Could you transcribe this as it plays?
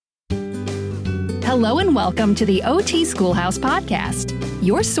Hello and welcome to the OT Schoolhouse Podcast,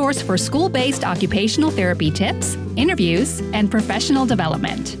 your source for school-based occupational therapy tips, interviews, and professional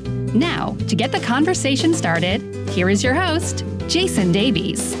development. Now, to get the conversation started, here is your host, Jason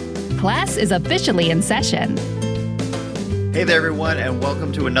Davies. Class is officially in session. Hey there, everyone, and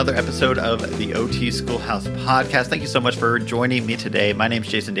welcome to another episode of the OT Schoolhouse Podcast. Thank you so much for joining me today. My name is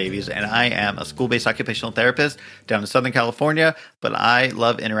Jason Davies, and I am a school-based occupational therapist down in Southern California, but I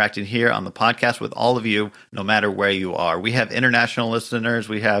love interacting here on the podcast with all of you, no matter where you are. We have international listeners.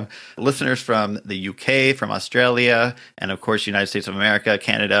 We have listeners from the UK, from Australia, and of course, United States of America,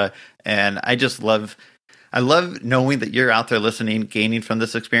 Canada, and I love knowing that you're out there listening, gaining from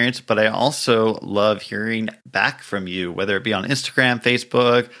this experience, but I also love hearing back from you, whether it be on Instagram,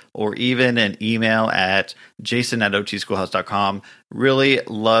 Facebook, or even an email at jason@otschoolhouse.com. Really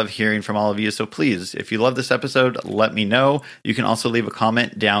love hearing from all of you. So please, if you love this episode, let me know. You can also leave a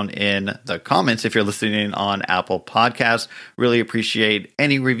comment down in the comments if you're listening on Apple Podcasts. Really appreciate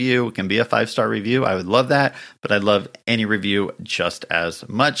any review. It can be a 5-star review. I would love that, but I'd love any review just as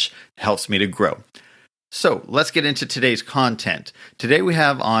much. It helps me to grow. So let's get into today's content. Today we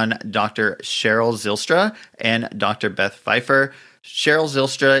have on Dr. Cheryl Zylstra and Dr. Beth Pfeiffer. Cheryl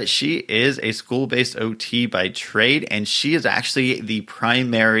Zylstra, she is a school-based OT by trade, and she is actually the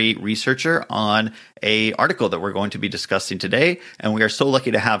primary researcher on an article that we're going to be discussing today. And we are so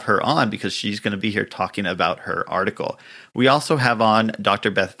lucky to have her on because she's going to be here talking about her article. We also have on Dr.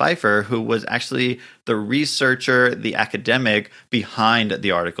 Beth Pfeiffer, who was actually the researcher, the academic behind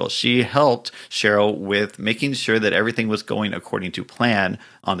the article. She helped Cheryl with making sure that everything was going according to plan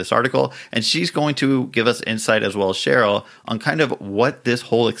on this article. And she's going to give us insight as well as Cheryl on kind of what this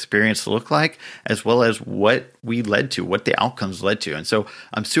whole experience looked like, as well as what we led to, what the outcomes led to. And so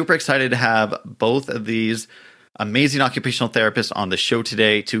I'm super excited to have both of these amazing occupational therapists on the show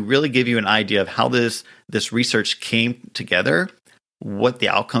today to really give you an idea of how this research came together, what the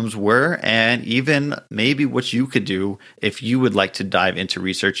outcomes were, and even maybe what you could do if you would like to dive into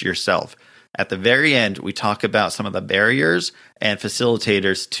research yourself. At the very end, we talk about some of the barriers and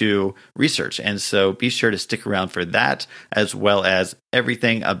facilitators to research. And so be sure to stick around for that, as well as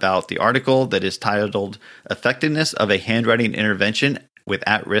everything about the article that is titled Effectiveness of a Handwriting Intervention with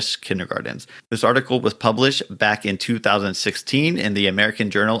At-Risk Kindergartens. This article was published back in 2016 in the American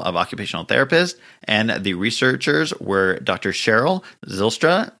Journal of Occupational Therapists, and the researchers were Dr. Cheryl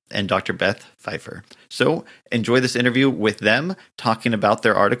Zylstra and Dr. Beth Pfeiffer. So enjoy this interview with them talking about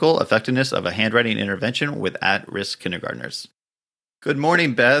their article, Effectiveness of a Handwriting Intervention with At-Risk Kindergartners. Good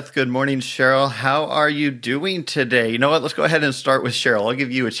morning, Beth. Good morning, Cheryl. How are you doing today? You know what? Let's go ahead and start with Cheryl. I'll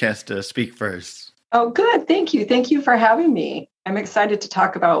give you a chance to speak first. Oh, good. Thank you. Thank you for having me. I'm excited to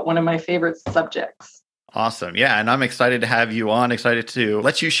talk about one of my favorite subjects. Awesome. Yeah. And I'm excited to have you on, excited to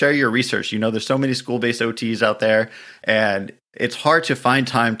let you share your research. You know, there's so many school-based OTs out there, and it's hard to find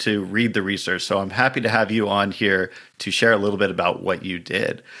time to read the research. So I'm happy to have you on here to share a little bit about what you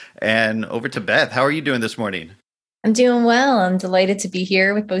did. And over to Beth. How are you doing this morning? I'm doing well. I'm delighted to be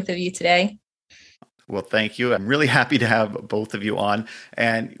here with both of you today. Well, thank you. I'm really happy to have both of you on,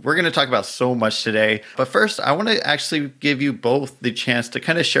 and we're going to talk about so much today. But first, I want to actually give you both the chance to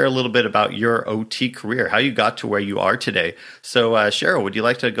kind of share a little bit about your OT career, how you got to where you are today. So, Cheryl, would you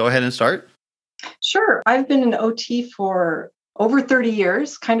like to go ahead and start? Sure. I've been an OT for over 30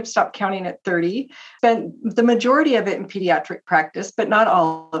 years, kind of stopped counting at 30. Spent the majority of it in pediatric practice, but not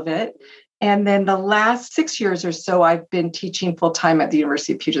all of it. And then the last 6 years or so, I've been teaching full-time at the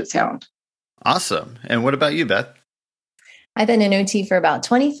University of Puget Sound. Awesome. And what about you, Beth? I've been an OT for about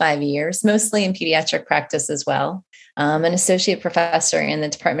 25 years, mostly in pediatric practice as well. I'm an associate professor in the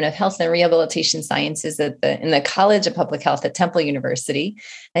Department of Health and Rehabilitation Sciences in the College of Public Health at Temple University.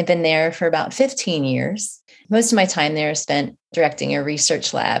 I've been there for about 15 years. Most of my time there is spent directing a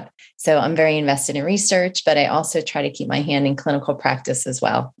research lab. So I'm very invested in research, but I also try to keep my hand in clinical practice as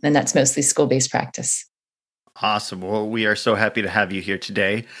well. And that's mostly school-based practice. Awesome. Well, we are so happy to have you here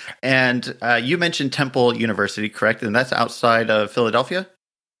today. And you mentioned Temple University, correct? And that's outside of Philadelphia?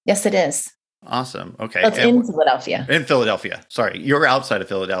 Yes, it is. Awesome. Okay. Well, it's in Philadelphia. In Philadelphia. Sorry. You're outside of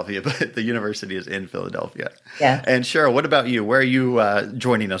Philadelphia, but the university is in Philadelphia. Yeah. And Cheryl, what about you? Where are you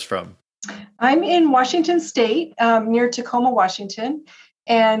joining us from? I'm in Washington State, near Tacoma, Washington.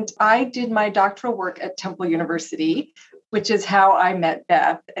 And I did my doctoral work at Temple University, which is how I met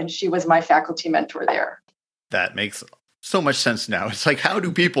Beth, and she was my faculty mentor there. That makes so much sense now. It's like, how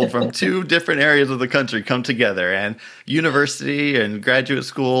do people from two different areas of the country come together? And university and graduate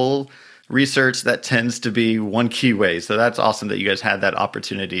school research, that tends to be one key way. So that's awesome that you guys had that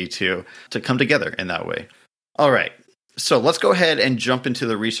opportunity to come together in that way. All right. So let's go ahead and jump into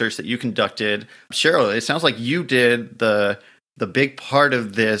the research that you conducted. Cheryl, it sounds like you did the big part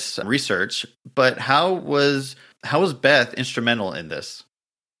of this research, but how was Beth instrumental in this?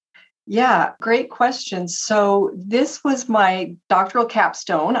 Yeah, great question. So this was my doctoral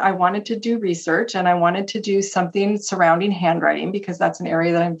capstone. I wanted to do research and I wanted to do something surrounding handwriting because that's an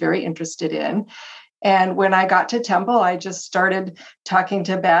area that I'm very interested in. And when I got to Temple, I just started talking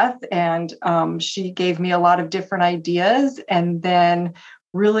to Beth, and she gave me a lot of different ideas, and then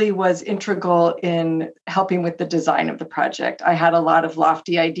really was integral in helping with the design of the project. I had a lot of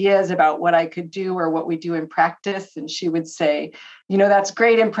lofty ideas about what I could do or what we do in practice. And she would say, that's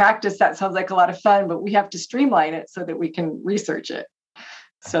great in practice. That sounds like a lot of fun, but we have to streamline it so that we can research it.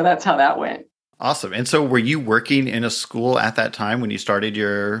 So that's how that went. Awesome. And so were you working in a school at that time when you started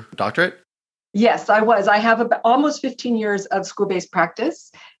your doctorate? Yes, I was. I have almost 15 years of school-based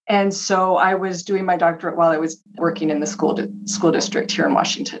practice. And so I was doing my doctorate while I was working in the school district here in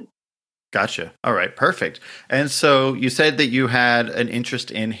Washington. Gotcha. All right, perfect. And so you said that you had an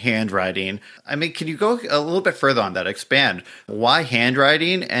interest in handwriting. I mean, can you go a little bit further on that? Expand. Why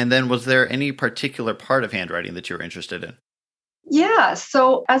handwriting? And then was there any particular part of handwriting that you were interested in? Yeah.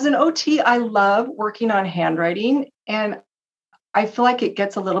 So as an OT, I love working on handwriting, and I feel like it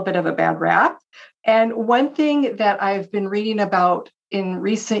gets a little bit of a bad rap. And one thing that I've been reading about in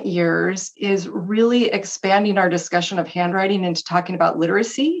recent years is really expanding our discussion of handwriting into talking about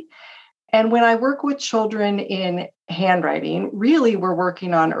literacy. And when I work with children in handwriting, really we're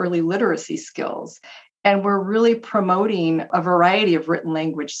working on early literacy skills. And we're really promoting a variety of written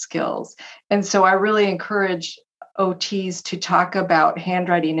language skills. And so I really encourage OTs to talk about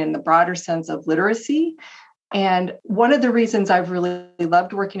handwriting in the broader sense of literacy. And one of the reasons I've really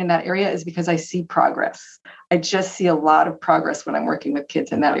loved working in that area is because I see progress. I just see a lot of progress when I'm working with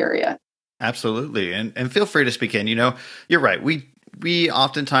kids in that area. Absolutely. And feel free to speak in. You're right. We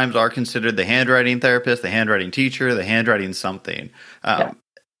oftentimes are considered the handwriting therapist, the handwriting teacher, the handwriting something. Yeah.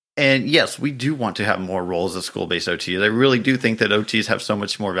 And yes, we do want to have more roles as school-based OTs. I really do think that OTs have so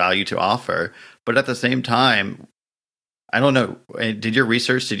much more value to offer. But at the same time, I don't know. Did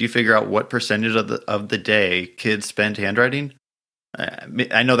you figure out what percentage of the day kids spend handwriting?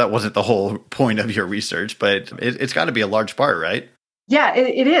 I know that wasn't the whole point of your research, but it's got to be a large part, right? Yeah,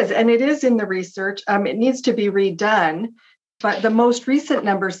 it is. And it is in the research. It needs to be redone. But the most recent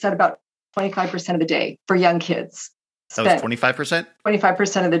numbers said about 25% of the day for young kids. That was 25%?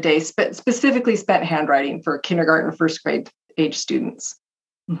 25% of the day specifically spent handwriting for kindergarten, first grade age students.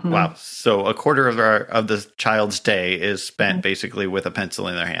 Mm-hmm. Wow. So a quarter of the child's day is spent basically with a pencil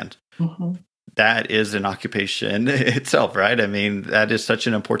in their hand. Mm-hmm. That is an occupation itself, right? I mean, that is such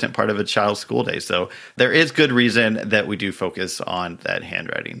an important part of a child's school day. So there is good reason that we do focus on that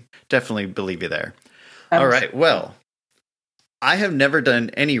handwriting. Definitely believe you there. All right. Well, I have never done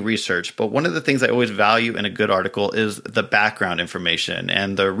any research, but one of the things I always value in a good article is the background information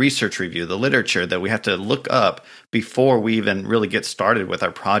and the research review, the literature that we have to look up before we even really get started with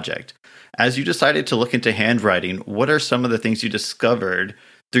our project. As you decided to look into handwriting, what are some of the things you discovered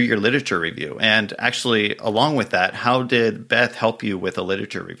through your literature review? And actually, along with that, how did Beth help you with a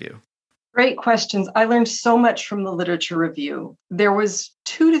literature review? Great questions. I learned so much from the literature review. There was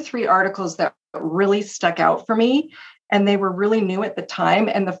 2 to 3 articles that really stuck out for me, and they were really new at the time.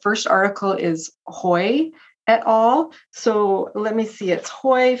 And the first article is Hoy et al. So let me see. It's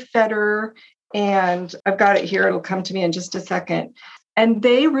Hoy, Feder, and I've got it here. It'll come to me in just a second. And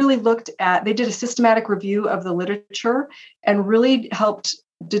they really they did a systematic review of the literature and really helped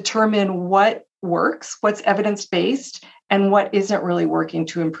determine what works, what's evidence-based, and what isn't really working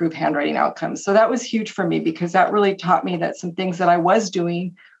to improve handwriting outcomes. So that was huge for me because that really taught me that some things that I was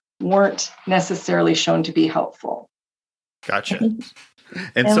doing weren't necessarily shown to be helpful. Gotcha.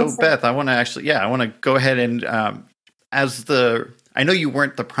 And so, Beth, I want to go ahead and I know you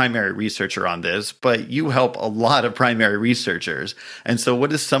weren't the primary researcher on this, but you help a lot of primary researchers. And so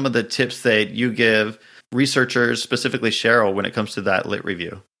what is some of the tips that you give researchers, specifically Cheryl, when it comes to that lit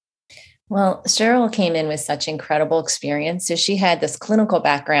review? Well, Cheryl came in with such incredible experience. So she had this clinical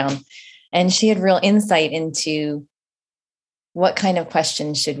background and she had real insight into what kind of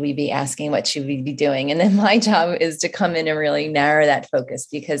questions should we be asking? What should we be doing? And then my job is to come in and really narrow that focus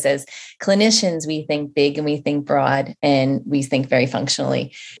because as clinicians, we think big and we think broad and we think very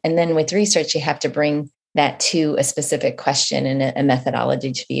functionally. And then with research, you have to bring that to a specific question and a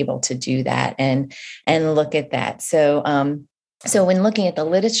methodology to be able to do that and look at that. So when looking at the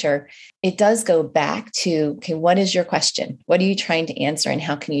literature, it does go back to, okay, what is your question? What are you trying to answer and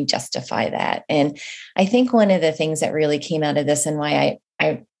how can you justify that? And I think one of the things that really came out of this and why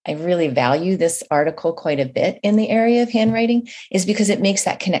I I really value this article quite a bit in the area of handwriting is because it makes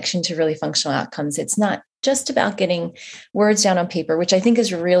that connection to really functional outcomes. It's not just about getting words down on paper, which I think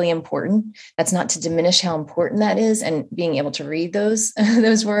is really important. That's not to diminish how important that is, and being able to read those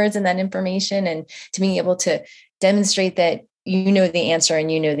those words and that information, and to being able to demonstrate that you know the answer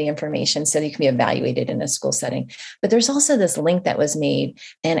and you know the information so that you can be evaluated in a school setting. But there's also this link that was made,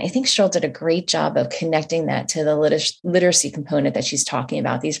 and I think Cheryl did a great job of connecting that to the literacy component that she's talking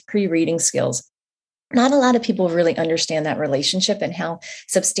about, these pre-reading skills. Not a lot of people really understand that relationship and how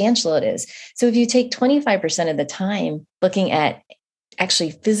substantial it is. So if you take 25% of the time looking at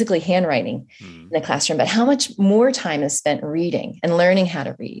actually physically handwriting in the classroom, but how much more time is spent reading and learning how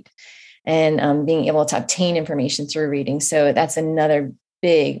to read, and being able to obtain information through reading. So that's another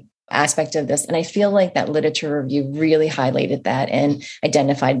big aspect of this. And I feel like that literature review really highlighted that and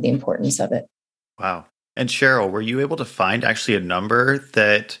identified the importance of it. Wow. And Cheryl, were you able to find actually a number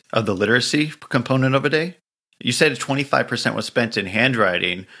that of the literacy component of a day? You said 25% was spent in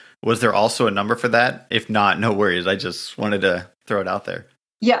handwriting. Was there also a number for that? If not, no worries. I just wanted to throw it out there.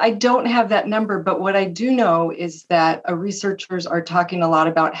 Yeah, I don't have that number, but what I do know is that researchers are talking a lot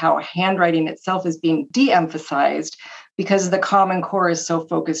about how handwriting itself is being de-emphasized because the Common Core is so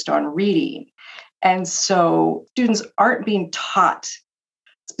focused on reading. And so students aren't being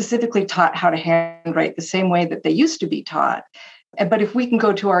specifically taught how to handwrite the same way that they used to be taught. But if we can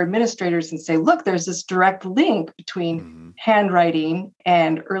go to our administrators and say, look, there's this direct link between handwriting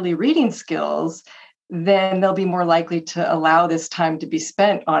and early reading skills, then they'll be more likely to allow this time to be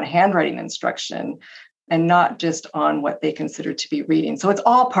spent on handwriting instruction and not just on what they consider to be reading. So it's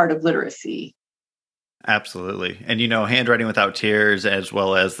all part of literacy. Absolutely. And, Handwriting Without Tears, as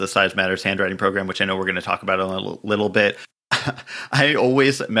well as the Size Matters handwriting program, which I know we're going to talk about in a little bit. I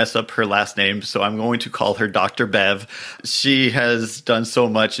always mess up her last name, so I'm going to call her Dr. Bev. She has done so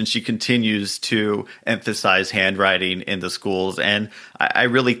much, and she continues to emphasize handwriting in the schools. And I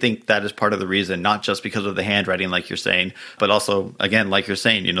really think that is part of the reason, not just because of the handwriting, like you're saying, but also, again, like you're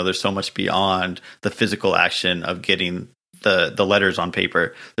saying, there's so much beyond the physical action of getting the letters on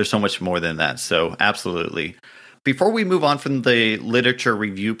paper. There's so much more than that. So absolutely. Before we move on from the literature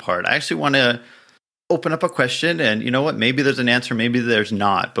review part, I actually want to open up a question, and you know what? Maybe there's an answer, maybe there's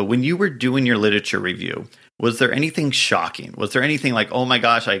not. But when you were doing your literature review, was there anything shocking? Was there anything like, oh my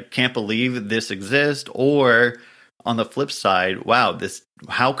gosh, I can't believe this exists? Or on the flip side, wow,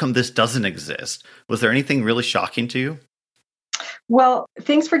 how come this doesn't exist? Was there anything really shocking to you? Well,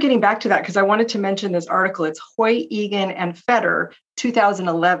 thanks for getting back to that, because I wanted to mention this article. It's Hoy, Egan, and Fetter,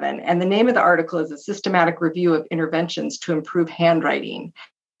 2011. And the name of the article is A Systematic Review of Interventions to Improve Handwriting.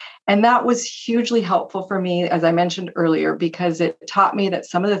 And that was hugely helpful for me, as I mentioned earlier, because it taught me that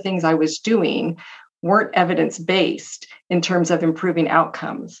some of the things I was doing weren't evidence-based in terms of improving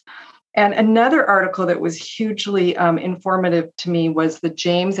outcomes. And another article that was hugely informative to me was the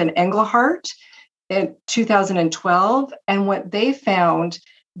James and Engelhardt in 2012. And what they found,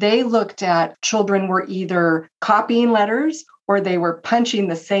 they looked at children were either copying letters or they were punching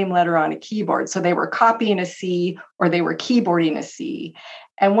the same letter on a keyboard. So they were copying a C or they were keyboarding a C.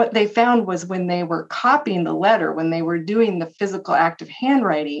 And what they found was when they were copying the letter, when they were doing the physical act of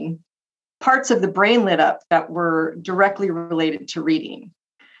handwriting, parts of the brain lit up that were directly related to reading.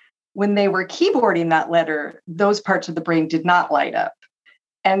 When they were keyboarding that letter, those parts of the brain did not light up.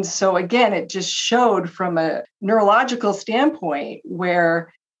 And so again, it just showed from a neurological standpoint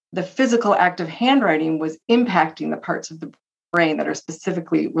where the physical act of handwriting was impacting the parts of the brain that are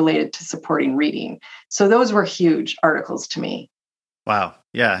specifically related to supporting reading. So those were huge articles to me. Wow.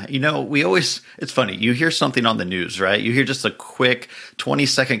 Yeah. It's funny. You hear something on the news, right? You hear just a quick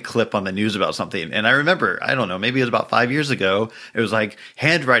 20-second clip on the news about something. And I remember, I don't know, maybe it was about 5 years ago. It was like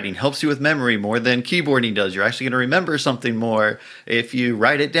handwriting helps you with memory more than keyboarding does. You're actually going to remember something more if you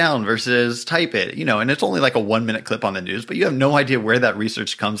write it down versus type it, and it's only like a 1-minute clip on the news, but you have no idea where that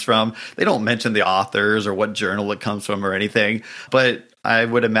research comes from. They don't mention the authors or what journal it comes from or anything, but I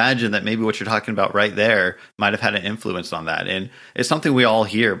would imagine that maybe what you're talking about right there might have had an influence on that. And it's something we all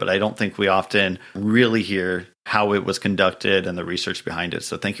hear, but I don't think we often really hear how it was conducted and the research behind it.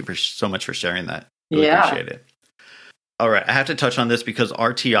 So thank you so much for sharing that. Really appreciate it. All right. I have to touch on this because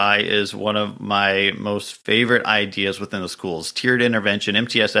RTI is one of my most favorite ideas within the schools. Tiered intervention,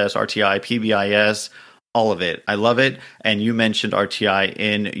 MTSS, RTI, PBIS, all of it. I love it. And you mentioned RTI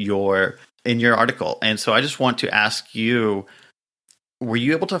in your article. And so I just want to ask you, were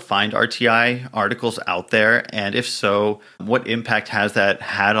you able to find RTI articles out there? And if so, what impact has that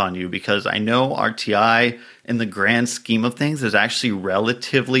had on you? Because I know RTI, in the grand scheme of things, is actually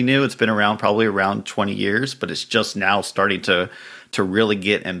relatively new. It's been around probably around 20 years, but it's just now starting to to really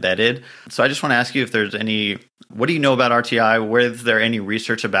get embedded. So I just want to ask you if there's what do you know about RTI? Was there any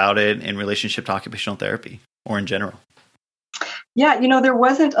research about it in relationship to occupational therapy or in general? Yeah, there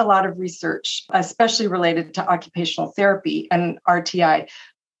wasn't a lot of research, especially related to occupational therapy and RTI.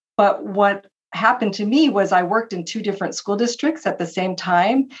 But what happened to me was I worked in 2 different school districts at the same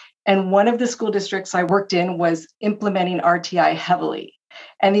time. And one of the school districts I worked in was implementing RTI heavily,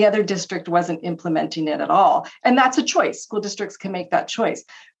 and the other district wasn't implementing it at all. And that's a choice. School districts can make that choice.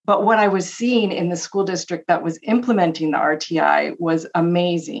 But what I was seeing in the school district that was implementing the RTI was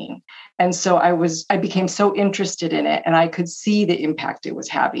amazing. And so I became so interested in it, and I could see the impact it was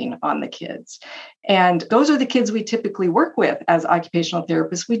having on the kids. And those are the kids we typically work with as occupational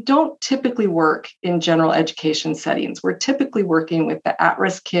therapists. We don't typically work in general education settings. We're typically working with the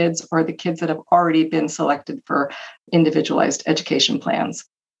at-risk kids or the kids that have already been selected for individualized education plans.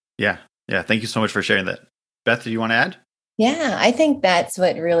 Yeah. Yeah. Thank you so much for sharing that. Beth, do you want to add? Yeah, I think that's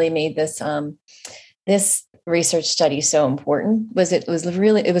what really made this this research study so important. It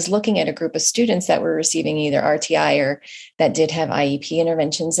was looking at a group of students that were receiving either RTI or that did have IEP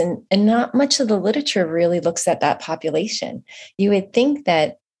interventions, and not much of the literature really looks at that population. You would think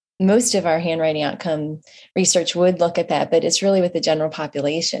that most of our handwriting outcome research would look at that, but it's really with the general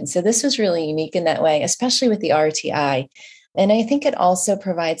population. So this was really unique in that way, especially with the RTI. And I think it also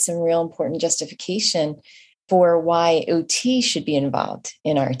provides some real important justification for why OT should be involved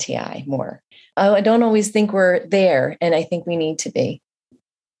in RTI more. I don't always think we're there, and I think we need to be.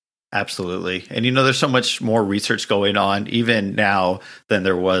 Absolutely. And there's so much more research going on even now than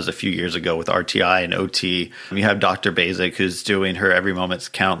there was a few years ago with RTI and OT. You have Dr. Basic, who's doing her Every Moment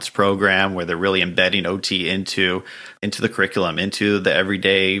Counts program, where they're really embedding OT into the curriculum, into the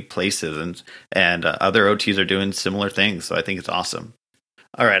everyday places, and other OTs are doing similar things. So I think it's awesome.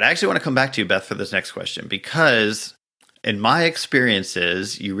 All right. I actually want to come back to you, Beth, for this next question, because in my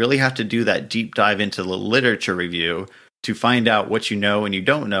experiences, you really have to do that deep dive into the literature review to find out what you know and you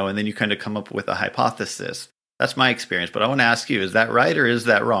don't know, and then you kind of come up with a hypothesis. That's my experience. But I want to ask you, is that right or is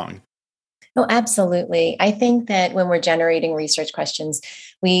that wrong? Oh, absolutely. I think that when we're generating research questions,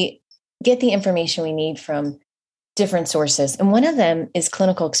 we get the information we need from different sources. And one of them is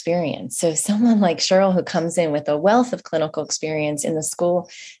clinical experience. So someone like Cheryl, who comes in with a wealth of clinical experience in the school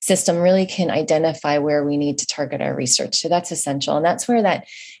system, really can identify where we need to target our research. So that's essential. And that's where that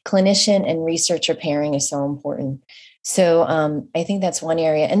clinician and researcher pairing is so important. So I think that's one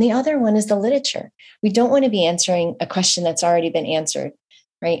area. And the other one is the literature. We don't want to be answering a question that's already been answered,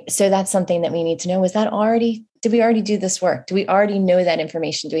 right? So that's something that we need to know. Did we already do this work? Do we already know that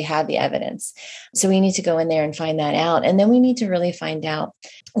information? Do we have the evidence? So we need to go in there and find that out. And then we need to really find out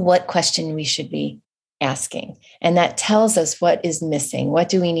what question we should be asking. And that tells us what is missing. What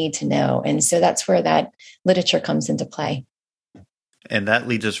do we need to know? And so that's where that literature comes into play. And that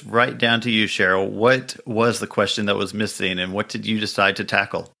leads us right down to you, Cheryl. What was the question that was missing, and what did you decide to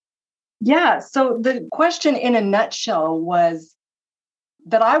tackle? Yeah, so the question in a nutshell was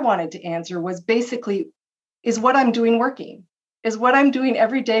that I wanted to answer was basically, is what I'm doing working? Is what I'm doing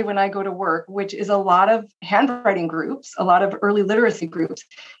every day when I go to work, which is a lot of handwriting groups, a lot of early literacy groups,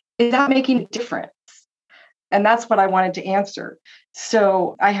 is that making a difference? And that's what I wanted to answer.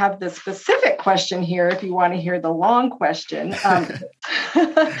 So I have the specific question here, if you want to hear the long question.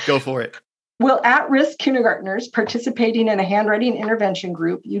 Go for it. Will at-risk kindergartners participating in a handwriting intervention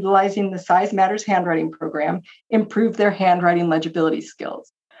group utilizing the Size Matters handwriting program improve their handwriting legibility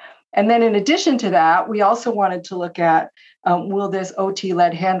skills? And then in addition to that, we also wanted to look at, will this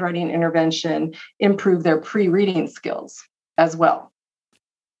OT-led handwriting intervention improve their pre-reading skills as well?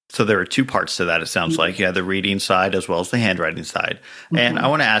 So there are 2 parts to that, it sounds like. You have the reading side as well as the handwriting side. Mm-hmm. And I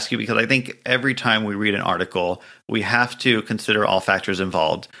want to ask you, because I think every time we read an article, we have to consider all factors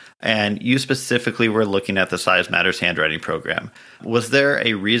involved. And you specifically were looking at the Size Matters handwriting program. Was there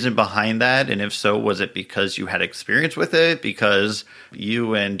a reason behind that? And if so, was it because you had experience with it, because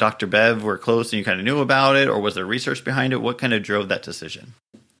you and Dr. Bev were close and you kind of knew about it, or was there research behind it? What kind of drove that decision?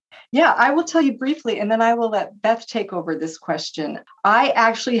 Yeah, I will tell you briefly, and then I will let Beth take over this question. I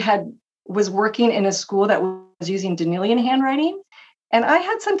actually was working in a school that was using Danielian handwriting, and I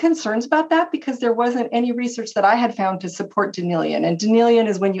had some concerns about that because there wasn't any research that I had found to support Danielian. And Danielian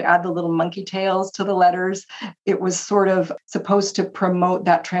is when you add the little monkey tails to the letters. It was sort of supposed to promote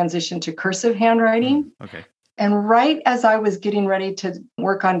that transition to cursive handwriting. Okay. And right as I was getting ready to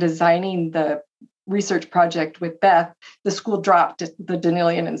work on designing the research project with Beth, the school dropped the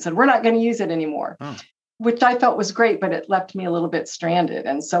Danielian and said, we're not going to use it anymore, which I felt was great, but it left me a little bit stranded.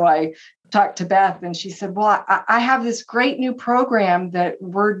 And so I talked to Beth and she said, well, I have this great new program that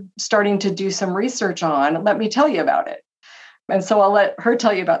we're starting to do some research on. Let me tell you about it. And so I'll let her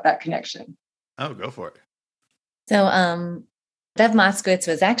tell you about that connection. Oh, go for it. So Bev Moskowitz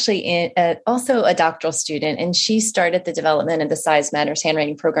was actually also a doctoral student, and she started the development of the Size Matters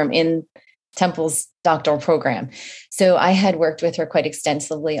handwriting program in Temple's doctoral program. So I had worked with her quite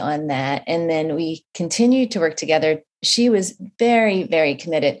extensively on that. And then we continued to work together. She was very, very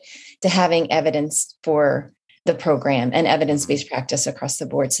committed to having evidence for the program and evidence-based practice across the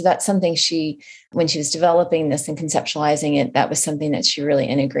board. So that's something when she was developing this and conceptualizing it, that was something that she really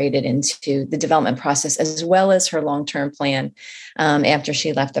integrated into the development process, as well as her long-term plan after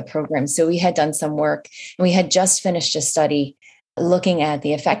she left the program. So we had done some work, and we had just finished a study looking at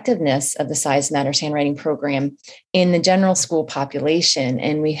the effectiveness of the Size Matters handwriting program in the general school population.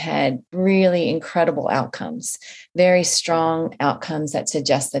 And we had really incredible outcomes, very strong outcomes that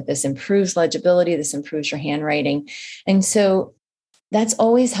suggest that this improves legibility, this improves your handwriting. And so that's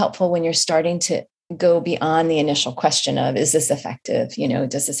always helpful when you're starting to go beyond the initial question of, is this effective?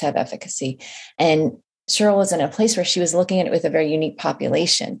 Does this have efficacy? And Cheryl was in a place where she was looking at it with a very unique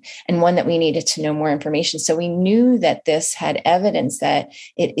population, and one that we needed to know more information. So we knew that this had evidence that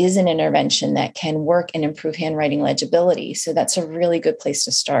it is an intervention that can work and improve handwriting legibility. So that's a really good place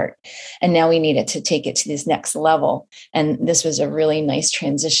to start. And now we needed to take it to this next level. And this was a really nice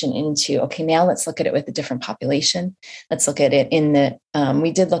transition into, okay, now let's look at it with a different population. Let's look at it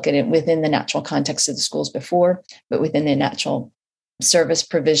we did look at it within the natural context of the schools before, but within the natural service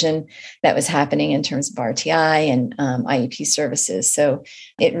provision that was happening in terms of RTI and IEP services. So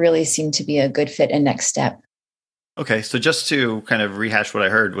it really seemed to be a good fit and next step. Okay, so just to kind of rehash what I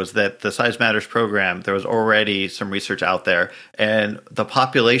heard was that the Size Matters program, there was already some research out there, and the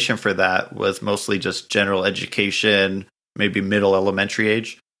population for that was mostly just general education, maybe middle elementary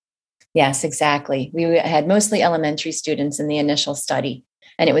age? Yes, exactly. We had mostly elementary students in the initial study,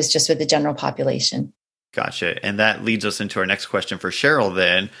 and it was just with the general population. Gotcha. And that leads us into our next question for Cheryl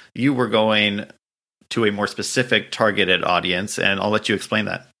then. You were going to a more specific targeted audience, and I'll let you explain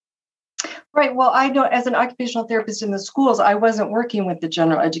that. Right. Well, I know as an occupational therapist in the schools, I wasn't working with the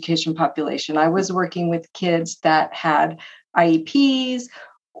general education population. I was working with kids that had IEPs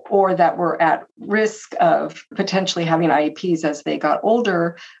or that were at risk of potentially having IEPs as they got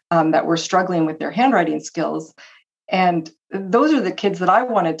older, that were struggling with their handwriting skills. And those are the kids that I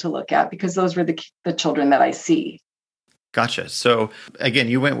wanted to look at because those were the children that I see. Gotcha. So again,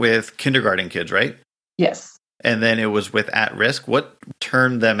 you went with kindergarten kids, right? Yes. And then it was with at risk. What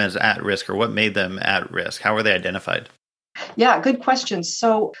termed them as at risk, or what made them at risk? How were they identified? Yeah, good question.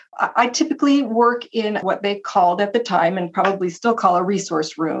 So I typically work in what they called at the time, and probably still call, a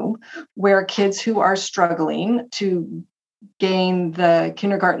resource room, where kids who are struggling to gain the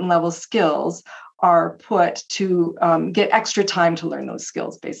kindergarten level skills are put to get extra time to learn those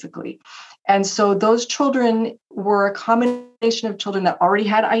skills, basically. And so those children were a combination of children that already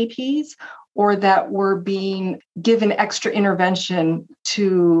had IEPs or that were being given extra intervention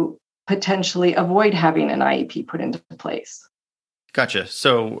to potentially avoid having an IEP put into place. Gotcha.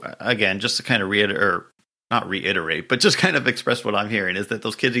 So again, just to kind of not reiterate, but just kind of express what I'm hearing is that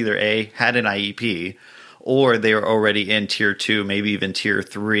those kids either A, had an IEP, or they were already in tier 2, maybe even tier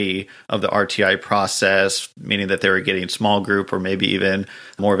 3 of the RTI process, meaning that they were getting small group or maybe even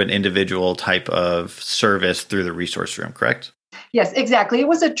more of an individual type of service through the resource room, correct? Yes, exactly. It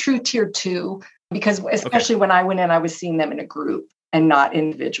was a true tier 2 because especially when I went in, I was seeing them in a group and not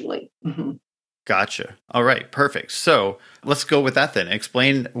individually. Mm-hmm. Gotcha. All right, perfect. So let's go with that then.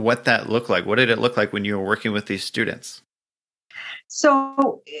 Explain what that looked like. What did it look like when you were working with these students?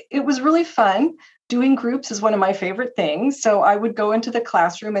 So it was really fun. Doing groups is one of my favorite things. So I would go into the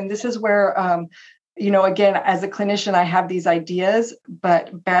classroom, and this is where, again, as a clinician, I have these ideas,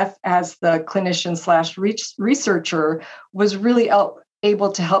 but Beth, as the clinician / researcher, was really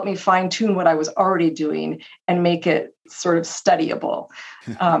able to help me fine tune what I was already doing and make it sort of studyable.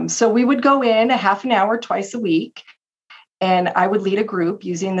 So we would go in a half an hour twice a week, and I would lead a group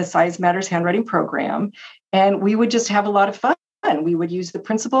using the Size Matters handwriting program, and we would just have a lot of fun. We would use the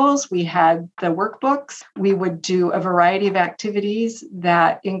principles. We had the workbooks. We would do a variety of activities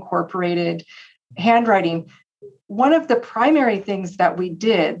that incorporated handwriting. One of the primary things that we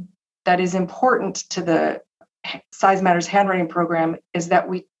did that is important to the Size Matters handwriting program is that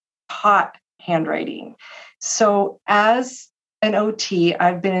we taught handwriting. So as an OT,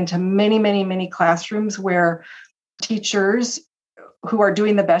 I've been into many, many, many classrooms where teachers who are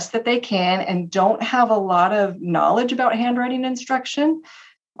doing the best that they can and don't have a lot of knowledge about handwriting instruction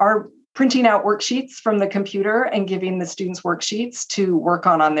are printing out worksheets from the computer and giving the students worksheets to work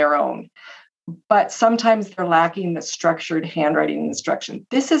on their own. but sometimes they're lacking the structured handwriting instruction.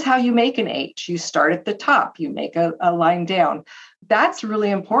 This is how you make an H. You start at the top, you make a line down. That's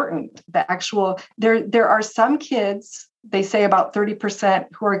really important. There are some kids, they say about 30%,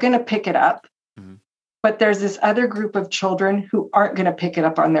 who are going to pick it up. Mm-hmm. But there's this other group of children who aren't going to pick it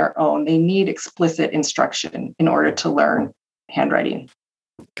up on their own. They need explicit instruction in order to learn handwriting.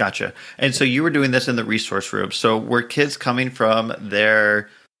 Gotcha. And so you were doing this in the resource room. So were kids coming from their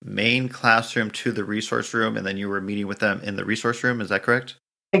main classroom to the resource room, and then you were meeting with them in the resource room? Is that correct?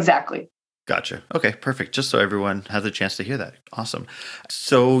 Exactly. Gotcha. Okay, perfect. Just so everyone has a chance to hear that. Awesome.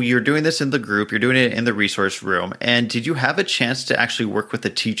 So you're doing this in the group, you're doing it in the resource room. And did you have a chance to actually work with the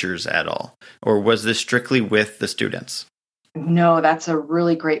teachers at all? Or was this strictly with the students? No, that's a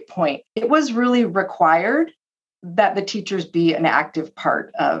really great point. It was really required that the teachers be an active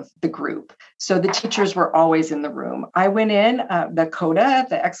part of the group. So the teachers were always in the room. I went in,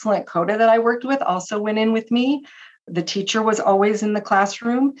 the excellent coda that I worked with also went in with me. The teacher was always in the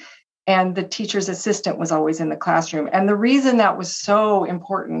classroom, and the teacher's assistant was always in the classroom. And the reason that was so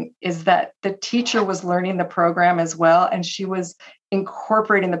important is that the teacher was learning the program as well, and she was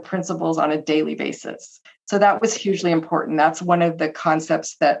incorporating the principles on a daily basis. So that was hugely important. That's one of the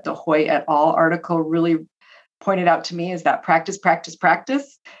concepts that the Hoy et al. Article really pointed out to me, is that practice, practice,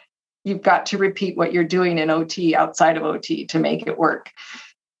 practice. You've got to repeat what you're doing in OT outside of OT to make it work.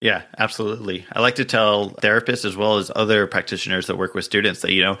 Yeah, absolutely. I like to tell therapists as well as other practitioners that work with students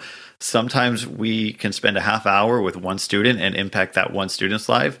that, sometimes we can spend a half hour with one student and impact that one student's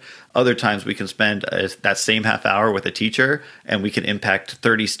life. Other times we can spend that same half hour with a teacher and we can impact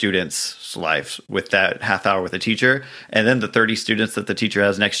 30 students' lives with that half hour with a teacher. And then the 30 students that the teacher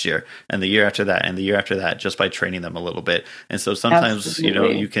has next year and the year after that and the year after that, just by training them a little bit. And so sometimes,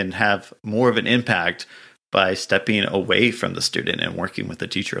 Absolutely. You can have more of an impact by stepping away from the student and working with the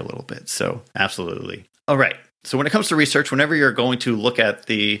teacher a little bit. So absolutely. All right. So when it comes to research, whenever you're going to look at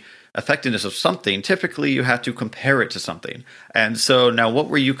the effectiveness of something, typically you have to compare it to something. And so now what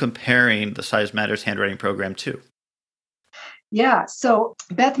were you comparing the Size Matters handwriting program to? Yeah. So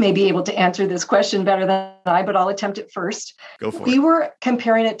Beth may be able to answer this question better than I, but I'll attempt it first. Go for it. We were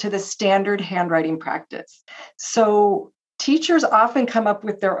comparing it to the standard handwriting practice. So teachers often come up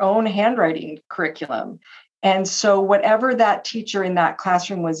with their own handwriting curriculum. And so whatever that teacher in that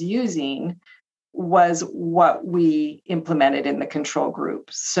classroom was using was what we implemented in the control group.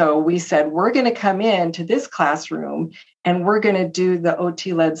 So we said, we're going to come into this classroom and we're going to do the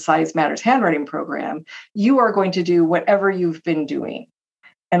OT-led Size Matters handwriting program. You are going to do whatever you've been doing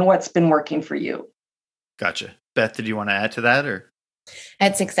and what's been working for you. Gotcha. Beth, did you want to add to that, or?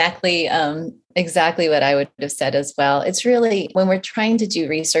 That's exactly what I would have said as well. It's really when we're trying to do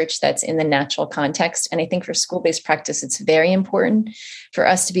research that's in the natural context. And I think for school-based practice, it's very important for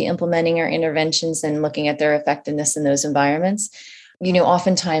us to be implementing our interventions and looking at their effectiveness in those environments.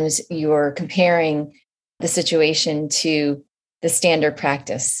 Oftentimes you're comparing the situation to the standard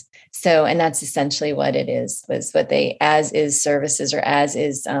practice. So, and that's essentially what it is, was what they as is services or as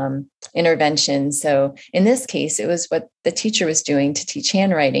is intervention. So in this case, it was what the teacher was doing to teach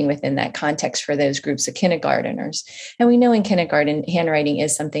handwriting within that context for those groups of kindergarteners. And we know in kindergarten, handwriting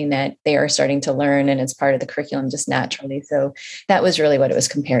is something that they are starting to learn and it's part of the curriculum just naturally. So that was really what it was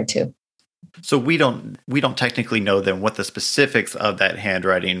compared to. So we don't technically know then what the specifics of that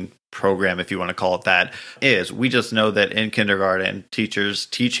handwriting program, if you want to call it that, is. We just know that in kindergarten, teachers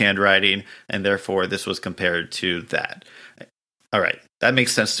teach handwriting, and therefore this was compared to that. All right. That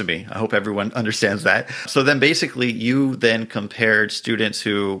makes sense to me. I hope everyone understands that. So then basically you then compared students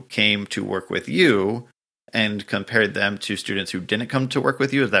who came to work with you and compared them to students who didn't come to work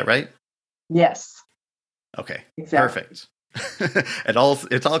with you. Is that right? Yes. Okay. Exactly. Perfect.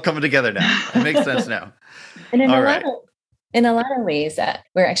 It's all coming together now. It makes sense now. And All right. in a lot of ways that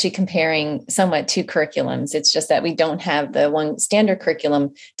we're actually comparing somewhat two curriculums. It's just that we don't have the one standard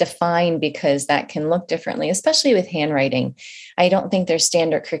curriculum defined because that can look differently, especially with handwriting. I don't think there's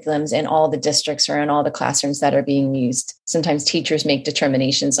standard curriculums in all the districts or in all the classrooms that are being used. Sometimes teachers make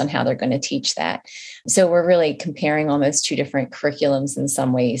determinations on how they're going to teach that. So we're really comparing almost two different curriculums in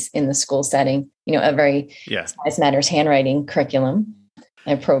some ways in the school setting, a very Size Matters handwriting curriculum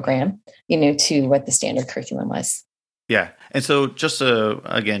and program, to what the standard curriculum was. Yeah. And so just to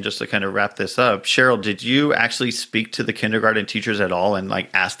kind of wrap this up, Cheryl, did you actually speak to the kindergarten teachers at all and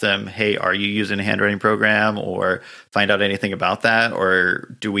ask them, hey, are you using a handwriting program, or find out anything about that?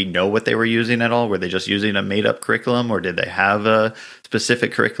 Or do we know what they were using at all? Were they just using a made up curriculum, or did they have a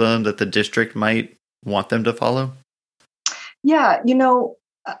specific curriculum that the district might want them to follow? Yeah.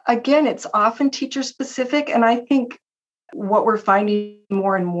 Again, it's often teacher specific. And I think what we're finding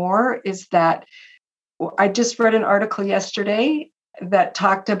more and more is that I just read an article yesterday that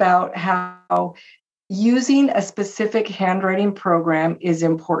talked about how using a specific handwriting program is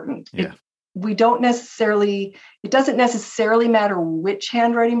important. Yeah. It doesn't necessarily matter which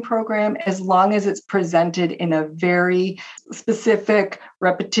handwriting program, as long as it's presented in a very specific,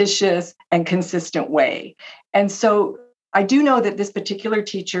 repetitious, and consistent way. And so I do know that this particular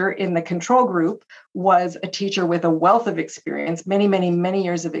teacher in the control group was a teacher with a wealth of experience, many, many, many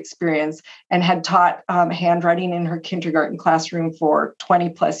years of experience, and had taught handwriting in her kindergarten classroom for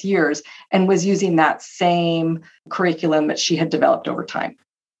 20 plus years and was using that same curriculum that she had developed over time.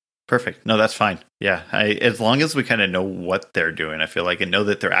 Perfect. No, that's fine. Yeah. As long as we kind of know what they're doing, I feel like, and know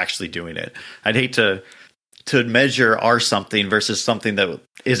that they're actually doing it. I'd hate to measure our something versus something that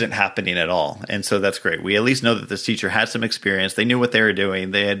isn't happening at all. And so that's great. We at least know that this teacher had some experience. They knew what they were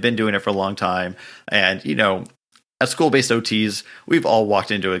doing. They had been doing it for a long time. And, as school-based OTs, we've all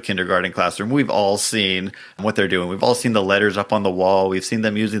walked into a kindergarten classroom. We've all seen what they're doing. We've all seen the letters up on the wall. We've seen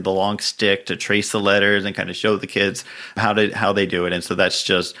them using the long stick to trace the letters and kind of show the kids how they do it. And so that's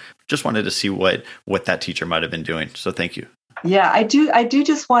just wanted to see what that teacher might have been doing. So thank you. Yeah, I do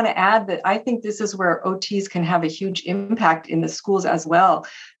just want to add that I think this is where OTs can have a huge impact in the schools as well,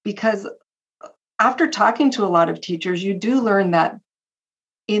 because after talking to a lot of teachers, you do learn that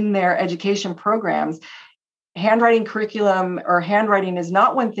in their education programs, handwriting curriculum or handwriting is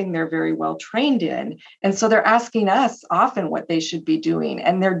not one thing they're very well trained in. And so they're asking us often what they should be doing,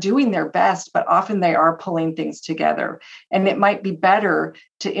 and they're doing their best, but often they are pulling things together. And it might be better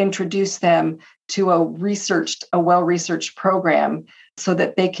to introduce them to a well-researched program so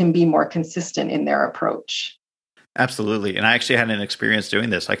that they can be more consistent in their approach. Absolutely. And I actually had an experience doing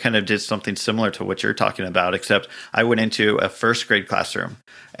this. I kind of did something similar to what you're talking about, except I went into a first grade classroom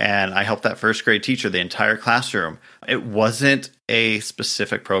and I helped that first grade teacher the entire classroom. It wasn't a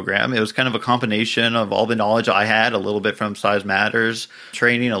specific program. It was kind of a combination of all the knowledge I had, a little bit from Size Matters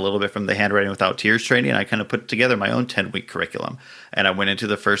training, a little bit from the Handwriting Without Tears training. I kind of put together my own 10-week curriculum. And I went into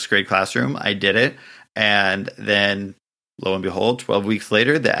the first grade classroom. I did it. And then lo and behold, 12 weeks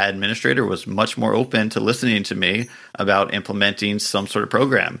later, the administrator was much more open to listening to me about implementing some sort of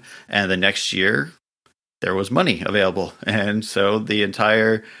program. And the next year, there was money available. And so the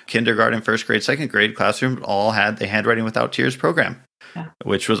entire kindergarten, first grade, second grade classroom all had the Handwriting Without Tears program,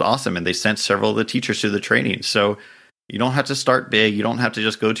 which was awesome. And they sent several of the teachers to the training. So you don't have to start big. You don't have to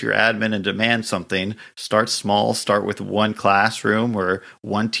just go to your admin and demand something. Start small, start with one classroom or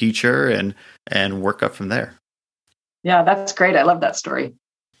one teacher and work up from there. Yeah, that's great. I love that story.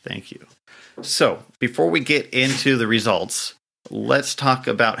 Thank you. So before we get into the results, let's talk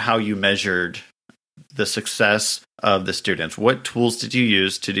about how you measured the success of the students. What tools did you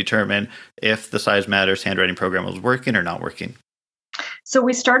use to determine if the Size Matters handwriting program was working or not working? So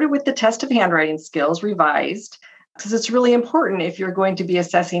we started with the test of handwriting skills revised, because it's really important if you're going to be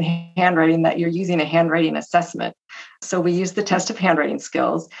assessing handwriting that you're using a handwriting assessment. So we used the test of handwriting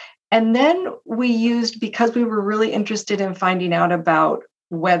skills. And then we used, because we were really interested in finding out about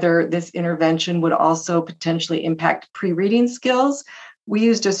whether this intervention would also potentially impact pre-reading skills, we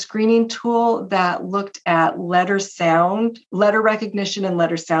used a screening tool that looked at letter recognition and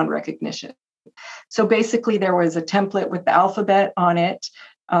letter sound recognition. So basically there was a template with the alphabet on it.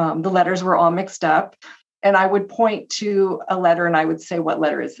 The letters were all mixed up. And I would point to a letter and I would say, what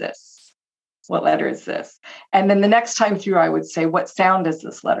letter is this? What letter is this? And then the next time through, I would say, what sound does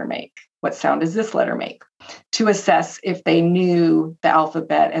this letter make? What sound does this letter make? To assess if they knew the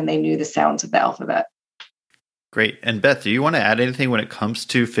alphabet and they knew the sounds of the alphabet. Great. And Beth, do you want to add anything when it comes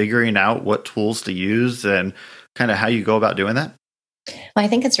to figuring out what tools to use and kind of how you go about doing that? Well, I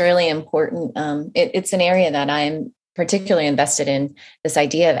think it's really important. It's an area that I'm particularly invested in, this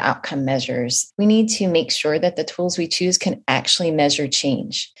idea of outcome measures. We need to make sure that the tools we choose can actually measure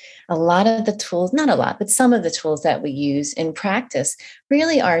change. A lot of the tools, not a lot, but some of the tools that we use in practice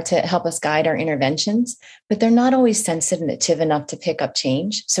really are to help us guide our interventions, but they're not always sensitive enough to pick up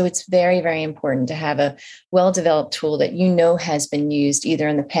change. So it's very, very important to have a well-developed tool that you know has been used either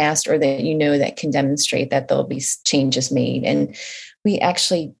in the past or that you know that can demonstrate that there'll be changes made. And we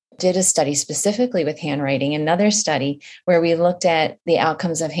actually did a study specifically with handwriting, another study where we looked at the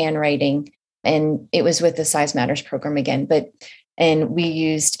outcomes of handwriting, and it was with the Size Matters program again, and we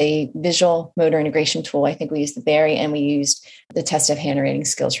used a visual motor integration tool. I think we used the Berry, and we used the test of handwriting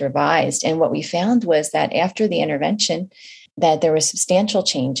skills revised. And what we found was that after the intervention, that there were substantial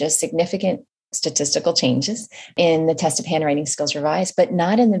changes, significant statistical changes in the test of handwriting skills revised, but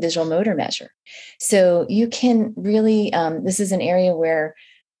not in the visual motor measure. So you can really, this is an area where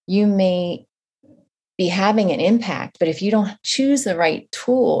you may be having an impact. But if you don't choose the right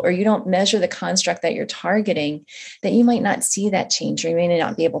tool or you don't measure the construct that you're targeting, that you might not see that change, or you may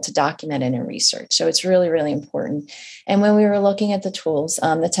not be able to document it in research. So it's really, really important. And when we were looking at the tools,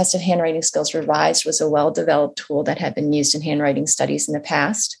 the Test of Handwriting Skills Revised was a well-developed tool that had been used in handwriting studies in the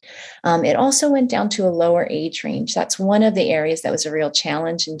past. It also went down to a lower age range. That's one of the areas that was a real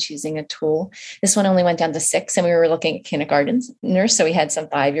challenge in choosing a tool. This one only went down to 6, and we were looking at kindergarteners. So we had some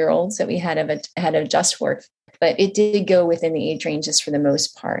 5-year-olds that we had to adjust for. But it did go within the age ranges for the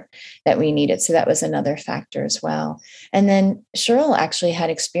most part that we needed. So that was another factor as well. And then Cheryl actually had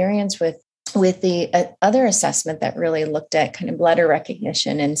experience with the other assessment that really looked at kind of letter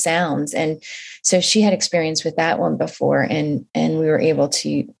recognition and sounds. And so she had experience with that one before, and we were able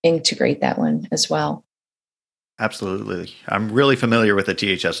to integrate that one as well. Absolutely. I'm really familiar with the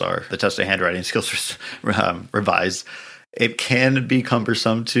THSR, the Test of Handwriting Skills Revised. It can be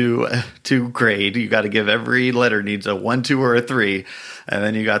cumbersome to grade. You got to give every letter needs a 1, 2, or a 3. And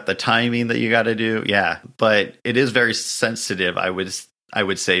then you got the timing that you got to do. Yeah. But it is very sensitive, I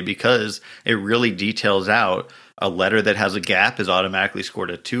would say, because it really details out a letter that has a gap is automatically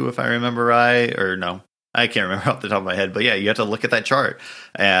scored a 2, if I remember right. Or no, I can't remember off the top of my head. But yeah, you have to look at that chart.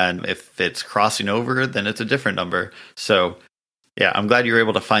 And if it's crossing over, then it's a different number. So yeah, I'm glad you were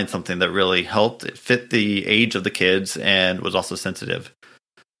able to find something that really helped. It fit the age of the kids and was also sensitive.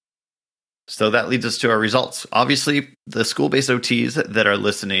 So that leads us to our results. Obviously, the school-based OTs that are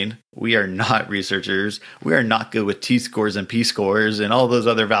listening, we are not researchers. We are not good with T-scores and P-scores and all those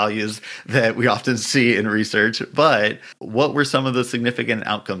other values that we often see in research. But what were some of the significant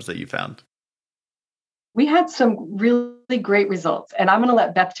outcomes that you found? We had some really great results, and I'm going to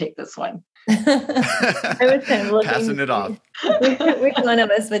let Beth take this one. I was kind of looking, passing it off. Which one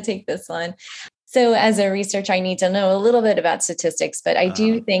of us would take this one? So as a researcher, I need to know a little bit about statistics, but I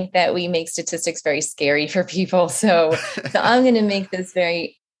do think that we make statistics very scary for people. So I'm going to make this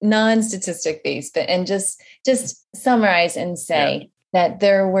very non-statistic based, and just summarize and say that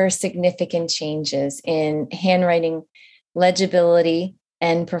there were significant changes in handwriting legibility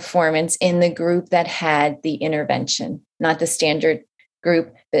and performance in the group that had the intervention, not the standard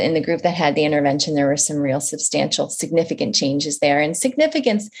group, but in the group that had the intervention, there were some real substantial, significant changes there. And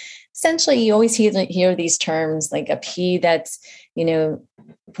significance, essentially, you always hear these terms like a P that's,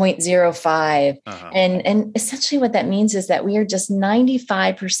 0.05. And essentially what that means is that we are just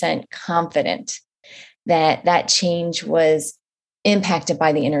 95% confident that that change was impacted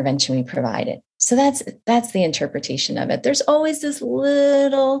by the intervention we provided. So that's the interpretation of it. There's always this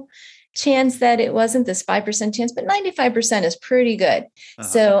little chance that it wasn't, this 5% chance, but 95% is pretty good.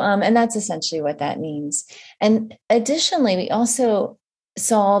 So, and that's essentially what that means. And additionally, we also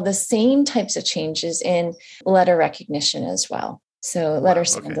saw the same types of changes in letter recognition as well. So letter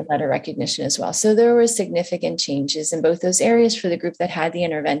sound and letter recognition as well. So there were significant changes in both those areas for the group that had the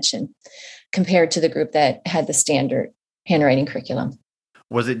intervention compared to the group that had the standard handwriting curriculum.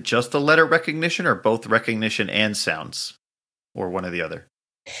 Was it just the letter recognition or both recognition and sounds, or one or the other?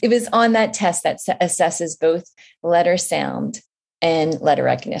 It was on that test that assesses both letter sound and letter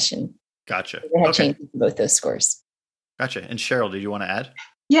recognition. Gotcha. They had changes in both those scores. Gotcha. And Cheryl, did you want to add?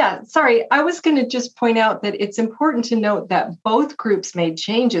 Yeah, sorry. I was going to just point out that it's important to note that both groups made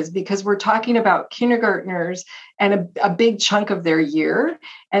changes because we're talking about kindergartners and a big chunk of their year.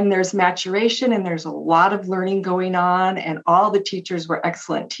 And there's maturation and there's a lot of learning going on. And all the teachers were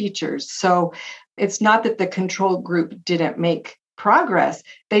excellent teachers. So it's not that the control group didn't make progress.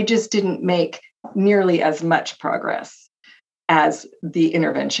 They just didn't make nearly as much progress as the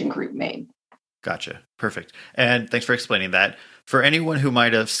intervention group made. Gotcha. Perfect. And thanks for explaining that. For anyone who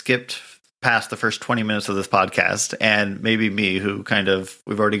might have skipped past the first 20 minutes of this podcast, and maybe me, who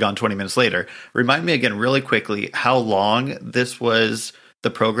we've already gone 20 minutes later, remind me again really quickly how long this was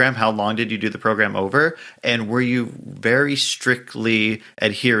the program. How long did you do the program over? And were you very strictly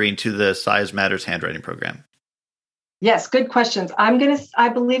adhering to the Size Matters handwriting program? Yes, good questions. I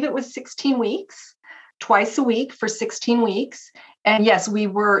believe it was 16 weeks, twice a week for 16 weeks. And yes,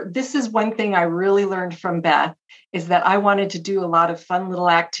 this is one thing I really learned from Beth, is that I wanted to do a lot of fun little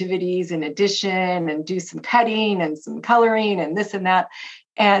activities in addition and do some cutting and some coloring and this and that.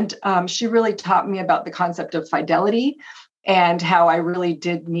 And she really taught me about the concept of fidelity and how I really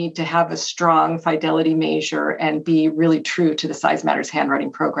did need to have a strong fidelity measure and be really true to the Size Matters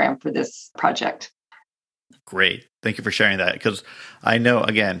handwriting program for this project. Great. Thank you for sharing that, because I know,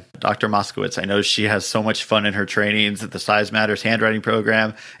 again, Dr. Moskowitz, I know she has so much fun in her trainings at the Size Matters handwriting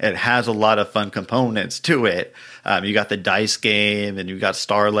program. It has a lot of fun components to it. You got the dice game and you got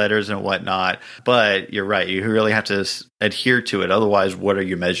star letters and whatnot, but you're right. You really have to adhere to it. Otherwise, what are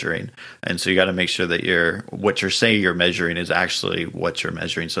you measuring? And so you got to make sure that what you're saying you're measuring is actually what you're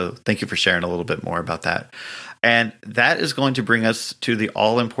measuring. So thank you for sharing a little bit more about that. And that is going to bring us to the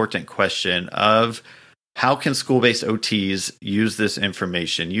all-important question of, how can school-based OTs use this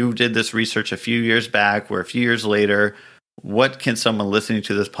information? You did this research a few years back. We're a few years later. What can someone listening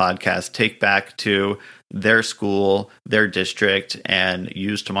to this podcast take back to their school, their district, and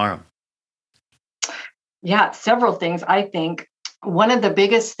use tomorrow? Yeah, several things. I think one of the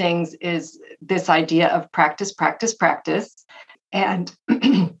biggest things is this idea of practice, practice, practice. And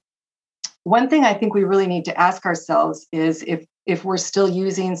one thing I think we really need to ask ourselves is if we're still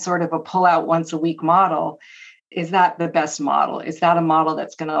using sort of a pull-out once-a-week model, is that the best model? Is that a model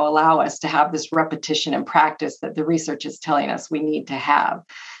that's going to allow us to have this repetition and practice that the research is telling us we need to have?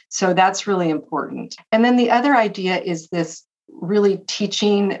 So that's really important. And then the other idea is this really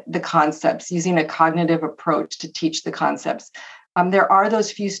teaching the concepts, using a cognitive approach to teach the concepts. There are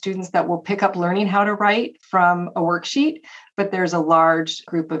those few students that will pick up learning how to write from a worksheet, but there's a large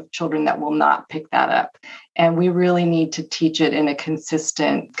group of children that will not pick that up. And we really need to teach it in a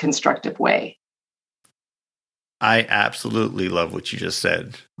consistent, constructive way. I absolutely love what you just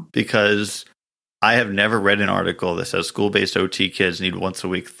said, because I have never read an article that says school-based OT kids need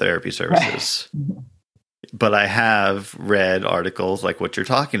once-a-week therapy services. Right. But I have read articles like what you're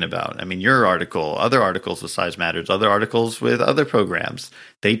talking about. I mean, your article, other articles with Size Matters, other articles with other programs.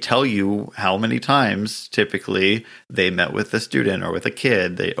 They tell you how many times typically they met with a student or with a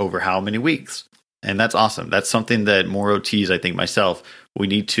kid, over how many weeks. And that's awesome. That's something that more OTs, I think myself, we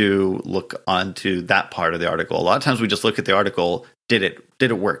need to look onto that part of the article. A lot of times we just look at the article. Did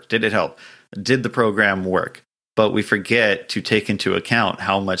it work? Did it help? Did the program work? But we forget to take into account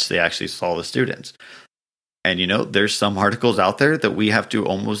how much they actually saw the students. And, there's some articles out there that we have to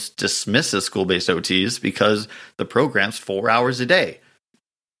almost dismiss as school-based OTs because the program's 4 hours a day.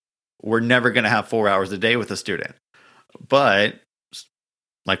 We're never going to have 4 hours a day with a student. But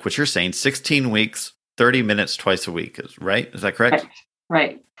like what you're saying, 16 weeks, 30 minutes twice a week, right? Is that correct?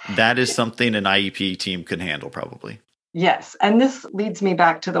 Right. That is something an IEP team can handle probably. Yes. And this leads me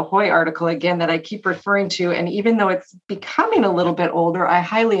back to the Hoy article again that I keep referring to. And even though it's becoming a little bit older, I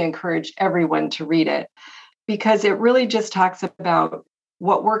highly encourage everyone to read it, because it really just talks about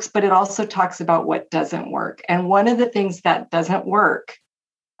what works, but it also talks about what doesn't work. And one of the things that doesn't work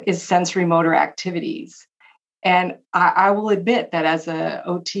is sensory motor activities. And I will admit that as a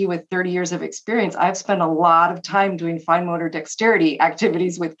OT with 30 years of experience, I've spent a lot of time doing fine motor dexterity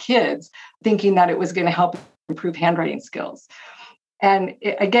activities with kids, thinking that it was going to help improve handwriting skills. And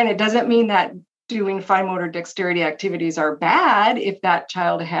again, it doesn't mean that doing fine motor dexterity activities are bad if that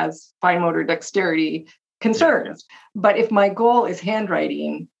child has fine motor dexterity concerns. But if my goal is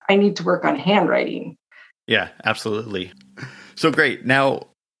handwriting, I need to work on handwriting. Yeah, absolutely. So great. Now,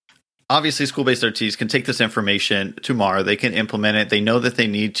 obviously, school-based OTs can take this information tomorrow. They can implement it. They know that they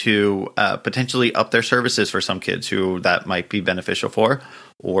need to potentially up their services for some kids who that might be beneficial for,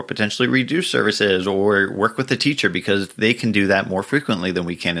 or potentially reduce services or work with the teacher because they can do that more frequently than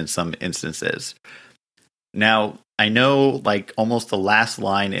we can in some instances. Now, I know like almost the last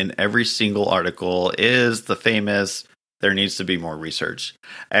line in every single article is the famous, there needs to be more research.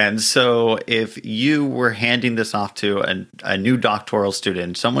 And so if you were handing this off to a new doctoral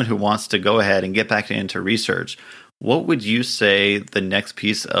student, someone who wants to go ahead and get back into research, what would you say the next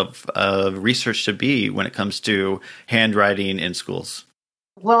piece of research should be when it comes to handwriting in schools?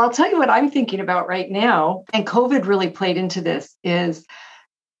 Well, I'll tell you what I'm thinking about right now, and COVID really played into this, is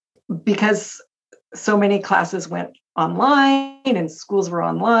because so many classes went online and schools were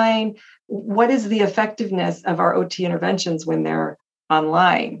online. What is the effectiveness of our OT interventions when they're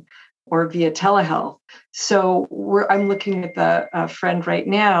online or via telehealth? So I'm looking with a friend right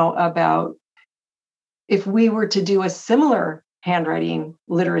now about if we were to do a similar handwriting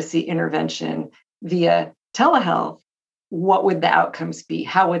literacy intervention via telehealth, what would the outcomes be?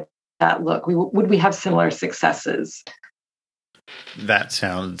 How would that look? Would we have similar successes? That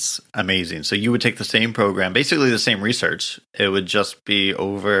sounds amazing. So you would take the same program, basically the same research. It would just be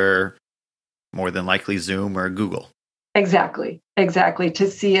over more than likely Zoom or Google. Exactly.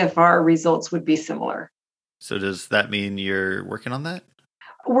 To see if our results would be similar. So does that mean you're working on that?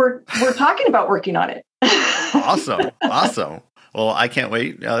 We're talking about working on it. Awesome. Well, I can't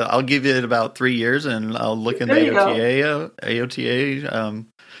wait. I'll give it about 3 years and I'll look in the AOTA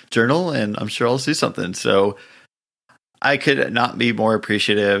journal and I'm sure I'll see something. So I could not be more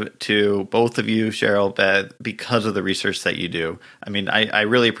appreciative to both of you, Cheryl, Beth, because of the research that you do. I mean, I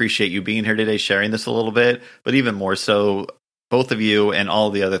really appreciate you being here today, sharing this a little bit, but even more so, both of you and all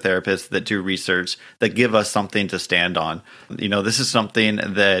the other therapists that do research that give us something to stand on. This is something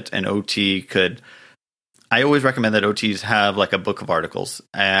that an OT could. I always recommend that OTs have like a book of articles,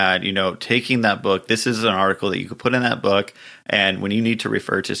 and taking that book, this is an article that you could put in that book. And when you need to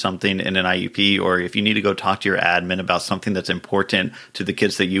refer to something in an IEP, or if you need to go talk to your admin about something that's important to the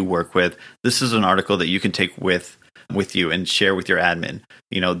kids that you work with, this is an article that you can take with you and share with your admin.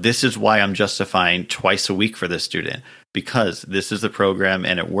 This is why I'm justifying twice a week for this student, because this is the program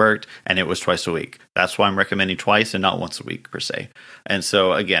and it worked and it was twice a week. That's why I'm recommending twice and not once a week per se. And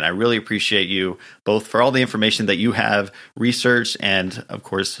so again, I really appreciate you both for all the information that you have researched, and of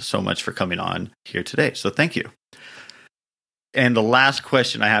course, so much for coming on here today. So thank you. And the last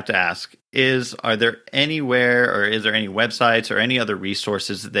question I have to ask is, are there anywhere, or is there any websites or any other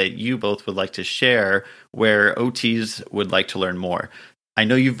resources that you both would like to share where OTs would like to learn more? I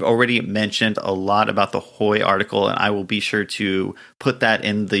know you've already mentioned a lot about the Hoy article, and I will be sure to put that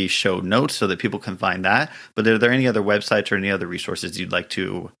in the show notes so that people can find that. But are there any other websites or any other resources you'd like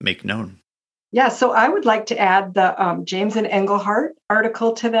to make known? Yeah, so I would like to add the James and Engelhardt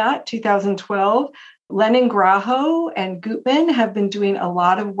article to that, 2012. Lennon Graho and Gutman have been doing a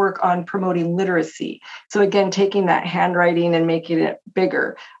lot of work on promoting literacy. So again, taking that handwriting and making it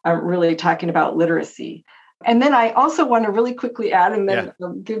bigger, really talking about literacy. And then I also want to really quickly add, and then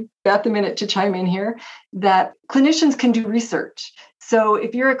give Beth a minute to chime in here, that clinicians can do research. So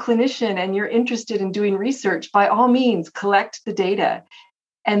if you're a clinician and you're interested in doing research, by all means, collect the data.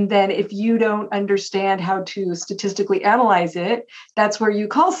 And then if you don't understand how to statistically analyze it, that's where you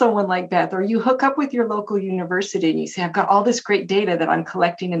call someone like Beth, or you hook up with your local university and you say, I've got all this great data that I'm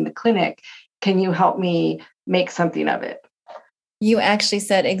collecting in the clinic. Can you help me make something of it? You actually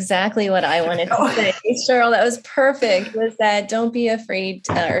said exactly what I wanted to say, Cheryl. That was perfect. Was that don't be afraid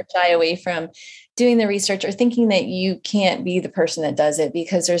or shy away from doing the research or thinking that you can't be the person that does it,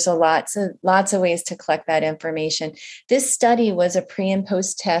 because there's lots of ways to collect that information. This study was a pre and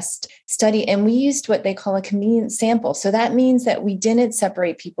post test study, and we used what they call a convenience sample. So that means that we didn't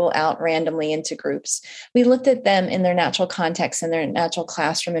separate people out randomly into groups. We looked at them in their natural context and their natural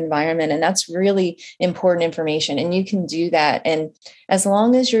classroom environment, and that's really important information. And you can do that. And as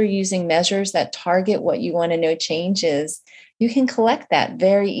long as you're using measures that target what you want to know changes, you can collect that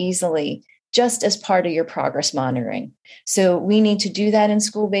very easily, just as part of your progress monitoring. So we need to do that in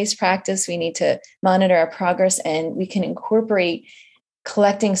school-based practice. We need to monitor our progress, and we can incorporate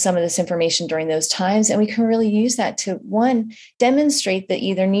collecting some of this information during those times. And we can really use that to, one, demonstrate the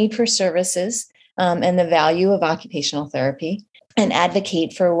either need for services and the value of occupational therapy, and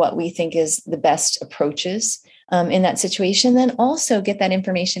advocate for what we think is the best approaches in that situation. Then also get that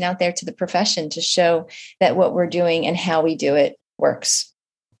information out there to the profession to show that what we're doing and how we do it works.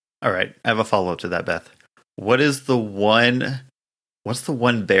 All right. I have a follow-up to that, Beth. What's the one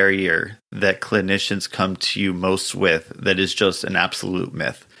barrier that clinicians come to you most with that is just an absolute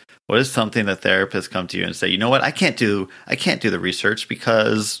myth? What is something that therapists come to you and say, you know what, I can't do the research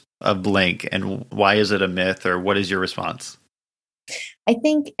because of blank, and why is it a myth, or what is your response? I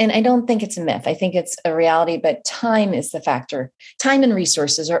think, and I don't think it's a myth, I think it's a reality, but time is the factor. Time and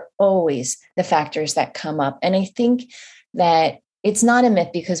resources are always the factors that come up. And I think that it's not a myth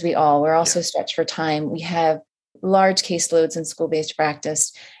because we're also stretched for time. We have large caseloads in school-based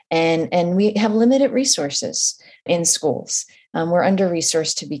practice, and we have limited resources in schools. We're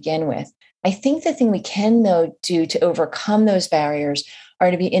under-resourced to begin with. I think the thing we can, though, do to overcome those barriers are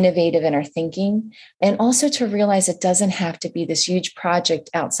to be innovative in our thinking, and also to realize it doesn't have to be this huge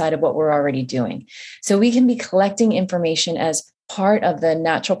project outside of what we're already doing. So we can be collecting information as part of the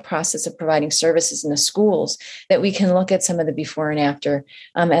natural process of providing services in the schools, that we can look at some of the before and after.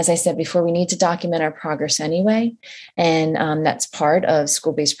 As I said before, we need to document our progress anyway, and that's part of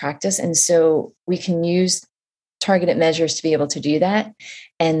school-based practice. And so we can use targeted measures to be able to do that,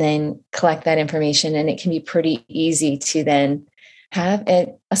 and then collect that information. And it can be pretty easy to then have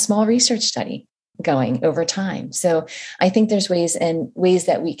a small research study going over time. So I think there's ways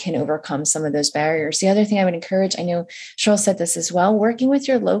that we can overcome some of those barriers. The other thing I would encourage, I know Cheryl said this as well, working with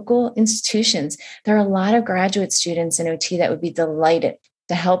your local institutions. There are a lot of graduate students in OT that would be delighted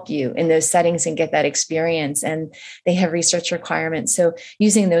to help you in those settings and get that experience. And they have research requirements. So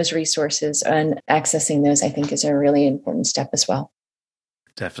using those resources and accessing those, I think, is a really important step as well.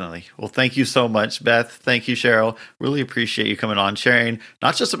 Definitely. Well, thank you so much, Beth. Thank you, Cheryl. Really appreciate you coming on, sharing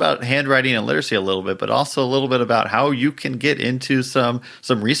not just about handwriting and literacy a little bit, but also a little bit about how you can get into some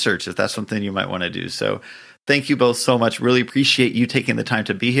research if that's something you might want to do. So Thank you both so much. Really appreciate you taking the time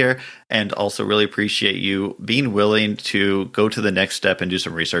to be here, and also really appreciate you being willing to go to the next step and do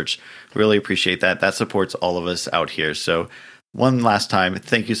some research. Really appreciate that. That supports all of us out here. So one last time,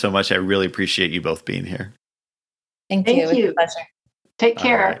 thank you so much. I really appreciate you both being here. Thank you. It was a pleasure. Take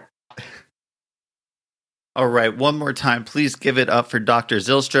care. All right, one more time, please give it up for Dr.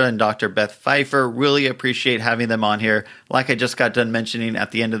 Zylstra and Dr. Beth Pfeiffer. Really appreciate having them on here. Like I just got done mentioning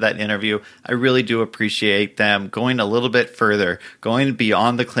at the end of that interview, I really do appreciate them going a little bit further, going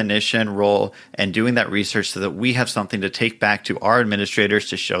beyond the clinician role and doing that research so that we have something to take back to our administrators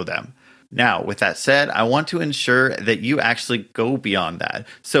to show them. Now, with that said, I want to ensure that you actually go beyond that.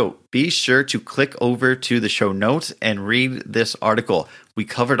 So be sure to click over to the show notes and read this article. We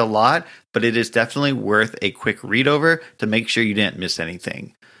covered a lot, but it is definitely worth a quick read over to make sure you didn't miss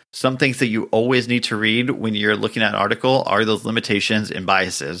anything. Some things that you always need to read when you're looking at an article are those limitations and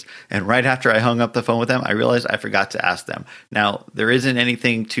biases. And right after I hung up the phone with them, I realized I forgot to ask them. Now, there isn't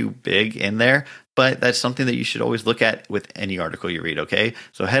anything too big in there, but that's something that you should always look at with any article you read, okay?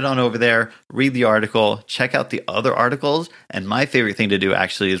 So head on over there, read the article, check out the other articles, and my favorite thing to do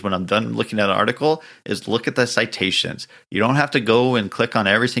actually is when I'm done looking at an article is look at the citations. You don't have to go and click on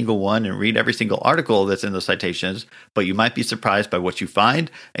every single one and read every single article that's in the citations, but you might be surprised by what you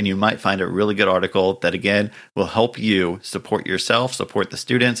find, and you might find a really good article that, again, will help you support yourself, support the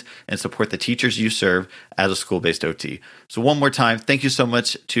students, and support the teachers you serve as a school-based OT. So one more time, thank you so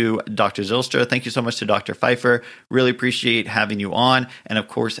much to Dr. Zylstra. Thank you so much to Dr. Pfeiffer. Really appreciate having you on. And of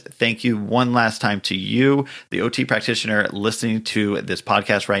course, thank you one last time to you, the OT practitioner listening to this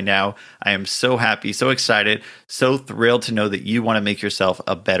podcast right now. I am so happy, so excited, so thrilled to know that you want to make yourself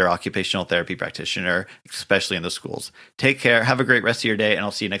a better occupational therapy practitioner, especially in the schools. Take care. Have a great rest of your day, and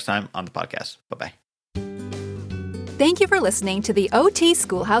I'll see you next time on the podcast. Bye-bye. Thank you for listening to the OT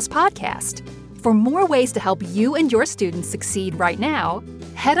Schoolhouse Podcast. For more ways to help you and your students succeed right now,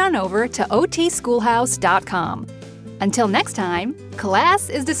 head on over to otschoolhouse.com. Until next time, class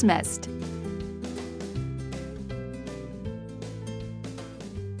is dismissed.